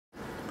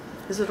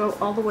Is it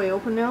all the way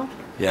open now?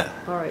 Yeah.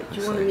 All right.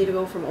 Do you want me to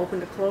go from open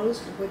to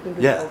closed? We can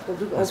do Yeah, both. We'll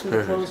do that's open to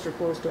perfect. closed or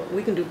closed to...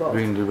 We can do both.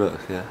 We can do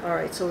both, yeah. All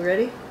right. So we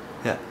ready?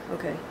 Yeah.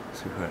 Okay.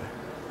 Super.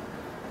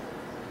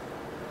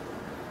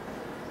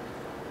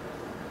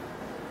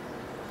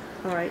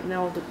 All right.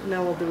 Now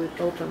we'll do it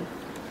open.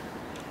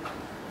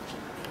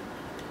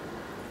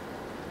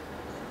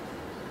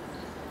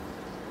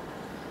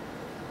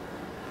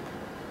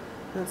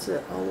 That's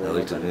it. All the way That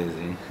looked open.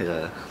 amazing.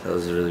 Yeah, that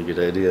was a really good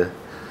idea.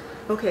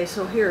 Okay,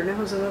 so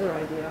now's another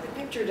idea. The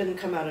picture didn't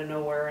come out of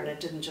nowhere, and it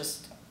didn't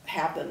just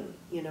happen,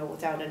 you know,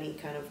 without any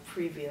kind of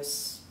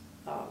previous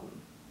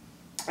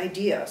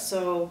idea.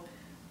 So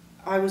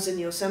I was in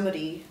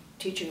Yosemite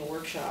teaching a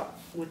workshop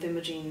with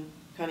Imogen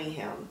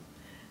Cunningham,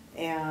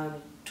 and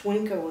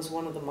Twinka was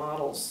one of the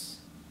models.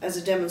 As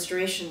a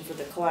demonstration for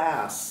the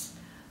class,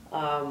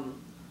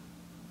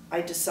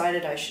 I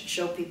decided I should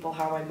show people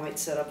how I might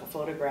set up a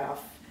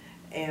photograph,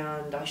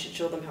 and I should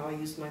show them how I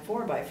used my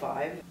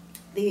 4x5.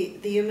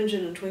 The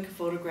Imogen and Twinka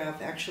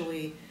photograph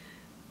actually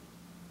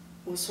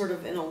was sort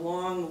of in a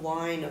long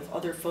line of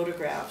other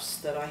photographs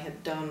that I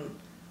had done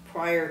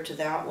prior to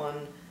that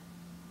one,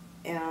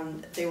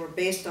 and they were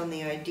based on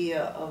the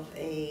idea of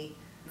a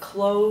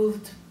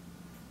clothed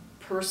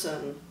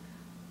person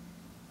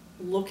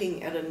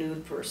looking at a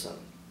nude person.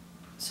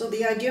 So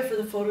the idea for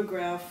the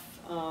photograph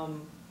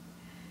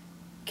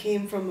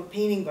came from a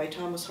painting by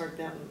Thomas Hart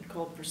Benton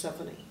called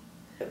Persephone.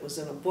 It was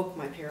in a book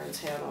my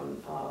parents had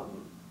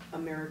on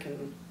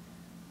American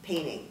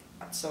painting.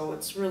 So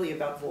it's really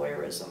about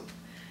voyeurism.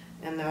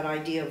 And that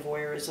idea of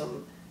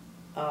voyeurism,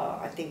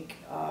 I think,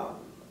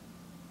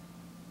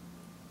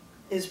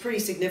 is pretty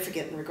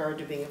significant in regard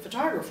to being a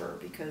photographer,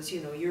 because,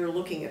 you know, you're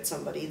looking at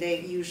somebody.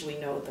 They usually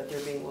know that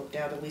they're being looked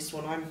at least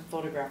when I'm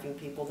photographing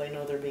people, they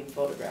know they're being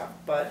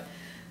photographed. But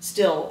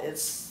still,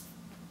 it's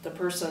the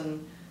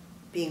person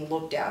being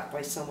looked at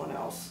by someone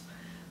else.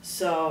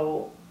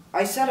 So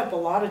I set up a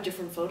lot of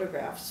different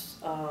photographs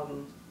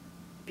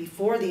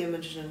before the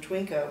Imogen and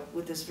Twinka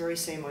with this very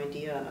same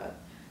idea in it,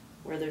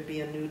 where there'd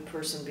be a nude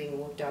person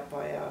being looked at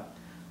by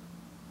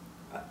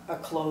a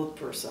clothed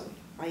person.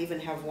 I even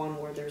have one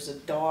where there's a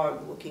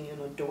dog looking in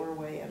a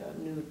doorway at a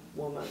nude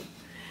woman,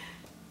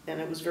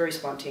 and it was very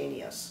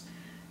spontaneous.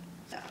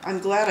 I'm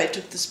glad I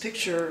took this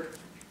picture,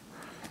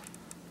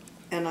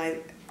 and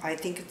I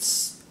think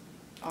it's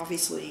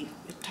obviously,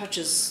 it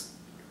touches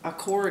a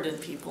chord in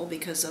people,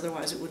 because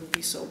otherwise it wouldn't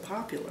be so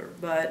popular.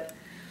 But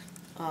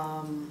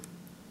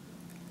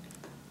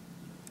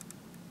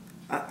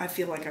I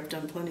feel like I've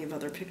done plenty of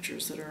other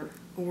pictures that are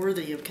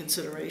worthy of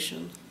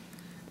consideration,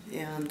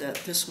 and that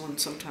this one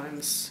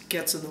sometimes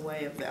gets in the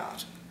way of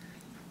that.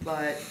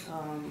 But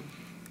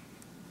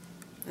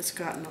it's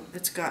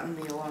gotten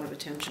me a lot of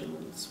attention,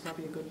 and it's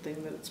probably a good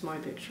thing that it's my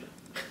picture.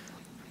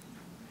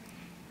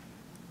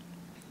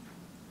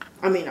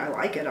 I mean, I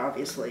like it,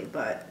 obviously,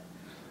 but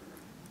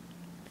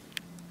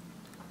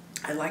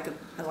I like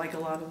a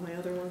lot of my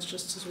other ones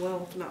just as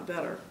well, if not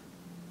better.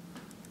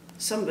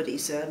 Somebody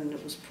said, and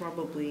it was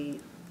probably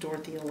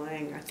Dorothea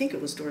Lange, I think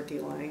it was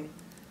Dorothea Lange,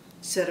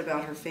 said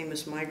about her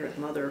famous migrant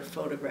mother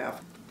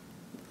photograph,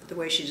 the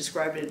way she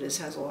described it is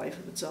has a life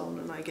of its own,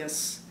 and I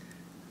guess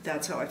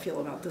that's how I feel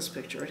about this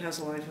picture. It has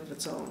a life of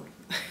its own.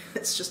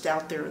 It's just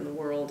out there in the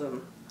world,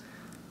 and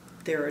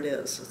there it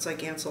is. It's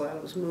like Ansel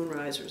Adams'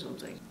 Moonrise or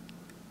something.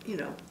 You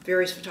know,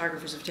 various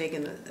photographers have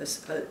taken a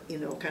you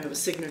know, kind of a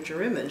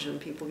signature image, and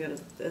people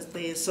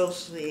they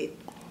associate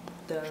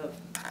the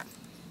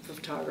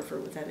photographer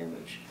with that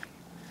image.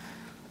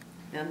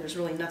 And there's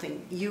really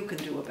nothing you can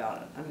do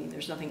about it. I mean,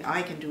 there's nothing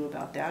I can do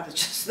about that. It's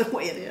just the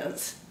way it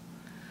is.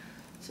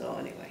 So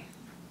anyway,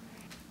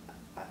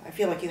 I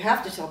feel like you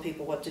have to tell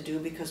people what to do,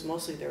 because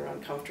mostly they're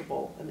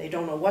uncomfortable and they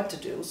don't know what to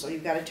do, so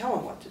you've got to tell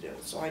them what to do.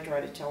 So I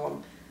try to tell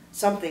them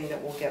something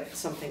that will get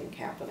something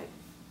happening.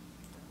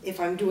 If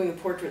I'm doing a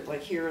portrait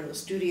like here in the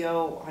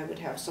studio, I would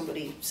have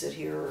somebody sit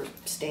here or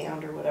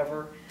stand or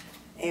whatever,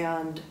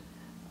 and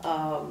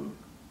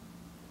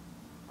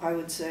I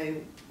would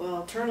say,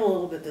 well, turn a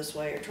little bit this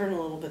way or turn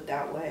a little bit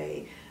that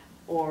way,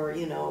 or,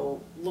 you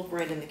know, look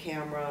right in the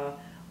camera,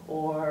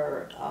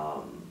 or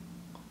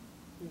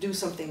do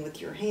something with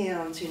your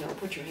hands, you know,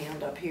 put your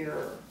hand up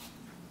here.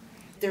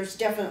 There's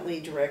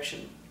definitely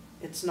direction.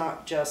 It's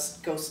not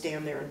just go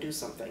stand there and do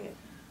something.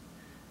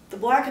 The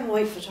black and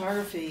white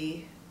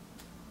photography,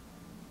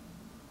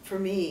 for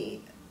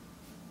me,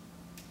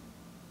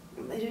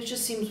 it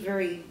just seems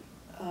very,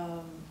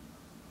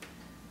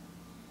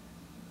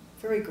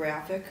 very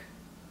graphic,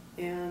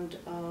 and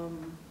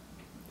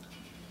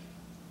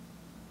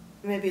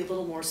maybe a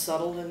little more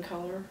subtle than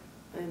color.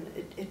 And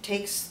it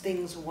takes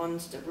things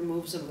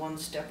removes them one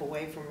step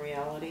away from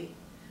reality.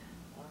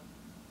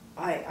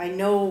 I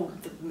know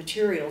the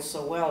materials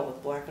so well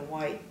with black and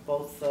white,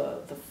 both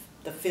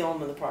the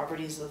film and the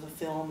properties of the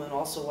film, and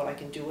also what I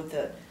can do with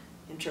it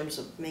in terms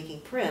of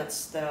making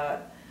prints,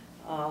 that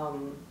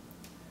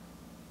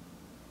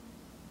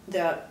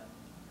that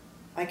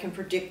I can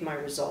predict my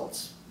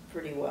results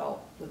pretty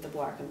well with the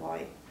black and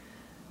white.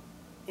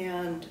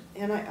 And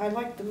I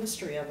like the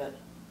mystery of it.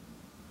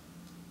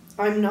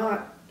 I'm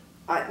not,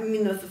 I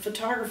mean, the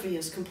photography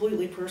is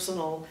completely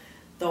personal,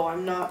 though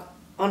I'm not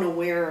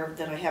unaware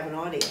that I have an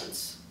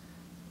audience.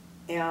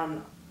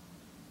 And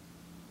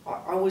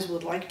I always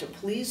would like to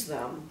please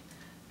them,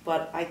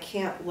 but I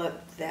can't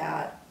let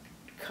that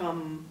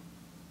come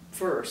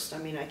first. I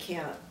mean, I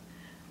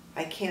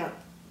can't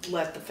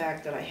let the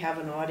fact that I have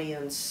an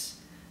audience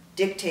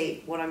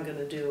dictate what I'm going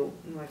to do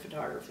in my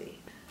photography.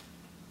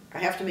 I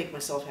have to make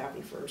myself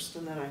happy first,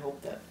 and then I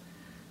hope that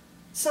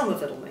some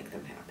of it will make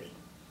them happy.